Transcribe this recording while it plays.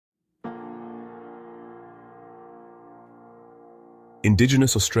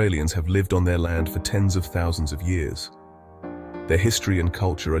Indigenous Australians have lived on their land for tens of thousands of years. Their history and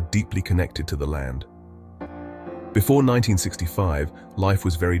culture are deeply connected to the land. Before 1965, life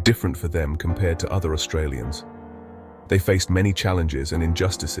was very different for them compared to other Australians. They faced many challenges and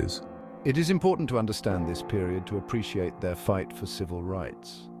injustices. It is important to understand this period to appreciate their fight for civil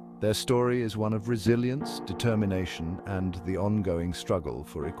rights. Their story is one of resilience, determination, and the ongoing struggle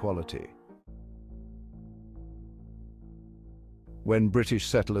for equality. When British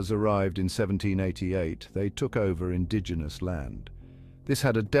settlers arrived in 1788, they took over Indigenous land. This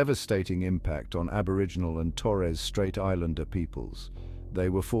had a devastating impact on Aboriginal and Torres Strait Islander peoples. They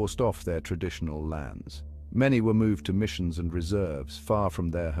were forced off their traditional lands. Many were moved to missions and reserves, far from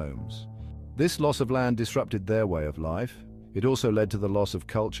their homes. This loss of land disrupted their way of life. It also led to the loss of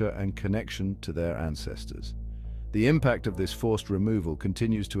culture and connection to their ancestors. The impact of this forced removal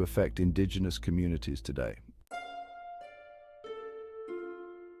continues to affect Indigenous communities today.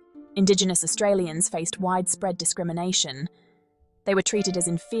 Indigenous Australians faced widespread discrimination. They were treated as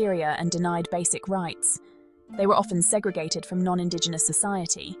inferior and denied basic rights. They were often segregated from non-Indigenous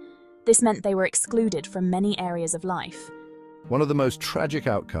society. This meant they were excluded from many areas of life. One of the most tragic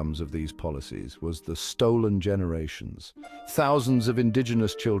outcomes of these policies was the stolen generations. Thousands of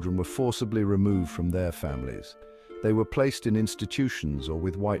Indigenous children were forcibly removed from their families. They were placed in institutions or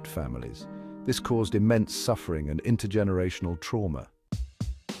with white families. This caused immense suffering and intergenerational trauma.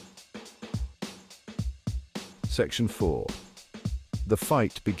 Section 4. The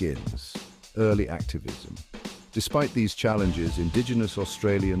fight begins. Early activism. Despite these challenges, Indigenous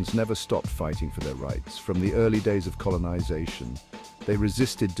Australians never stopped fighting for their rights. From the early days of colonisation, they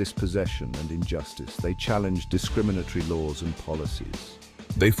resisted dispossession and injustice. They challenged discriminatory laws and policies.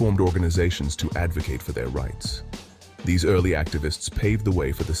 They formed organizations to advocate for their rights. These early activists paved the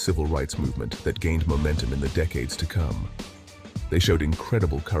way for the civil rights movement that gained momentum in the decades to come. They showed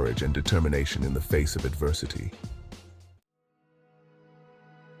incredible courage and determination in the face of adversity.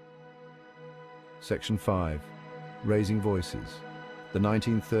 Section 5. Raising Voices. The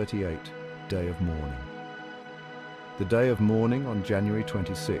 1938 Day of Mourning. The Day of Mourning on January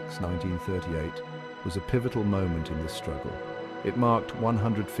 26, 1938, was a pivotal moment in this struggle. It marked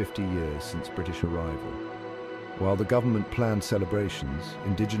 150 years since British arrival. While the government planned celebrations,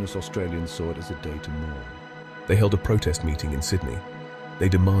 Indigenous Australians saw it as a day to mourn. They held a protest meeting in Sydney. They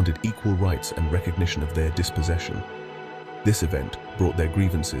demanded equal rights and recognition of their dispossession. This event brought their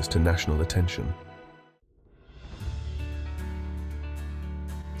grievances to national attention.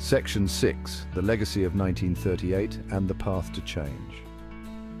 Section 6. The Legacy of 1938 and the Path to Change.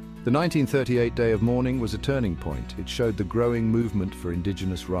 The 1938 Day of Mourning was a turning point. It showed the growing movement for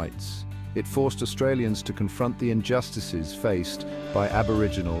Indigenous rights. It forced Australians to confront the injustices faced by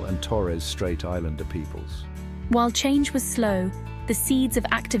Aboriginal and Torres Strait Islander peoples. While change was slow, the seeds of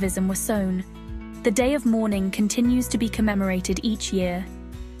activism were sown. The Day of Mourning continues to be commemorated each year.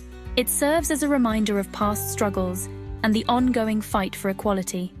 It serves as a reminder of past struggles and the ongoing fight for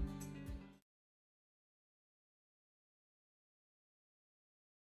equality.